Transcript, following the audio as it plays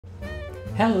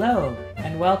Hello,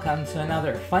 and welcome to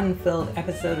another fun-filled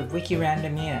episode of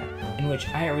Wikirandomia, in which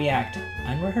I react,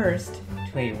 unrehearsed,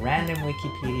 to a random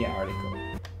Wikipedia article.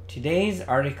 Today's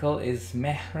article is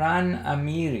Mehran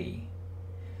Amiri,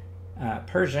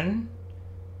 Persian,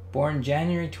 born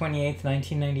January 28th,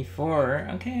 1994,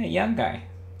 okay, a young guy,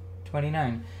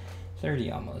 29,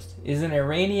 30 almost, is an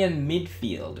Iranian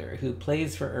midfielder who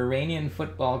plays for Iranian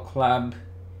football club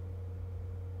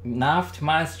Naft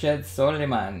Masjid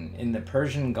Soliman in the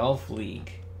Persian Gulf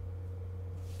League.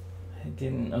 I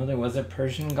didn't know there was a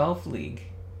Persian Gulf League.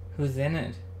 Who's in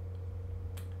it?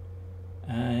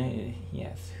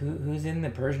 Yes. Who's in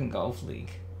the Persian Gulf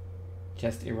League?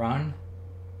 Just Iran?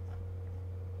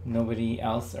 Nobody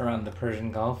else around the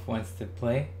Persian Gulf wants to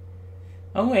play?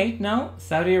 Oh wait, no.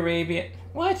 Saudi Arabia.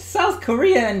 What? South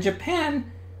Korea and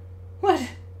Japan? What?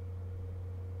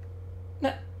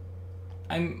 No.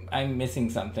 I'm missing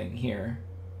something here.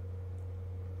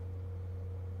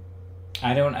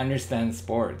 I don't understand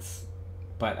sports,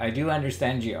 but I do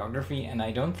understand geography, and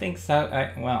I don't think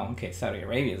Saudi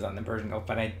Arabia is on the Persian Gulf,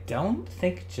 but I don't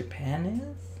think Japan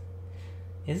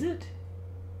is. Is it?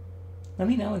 Let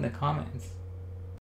me know in the comments.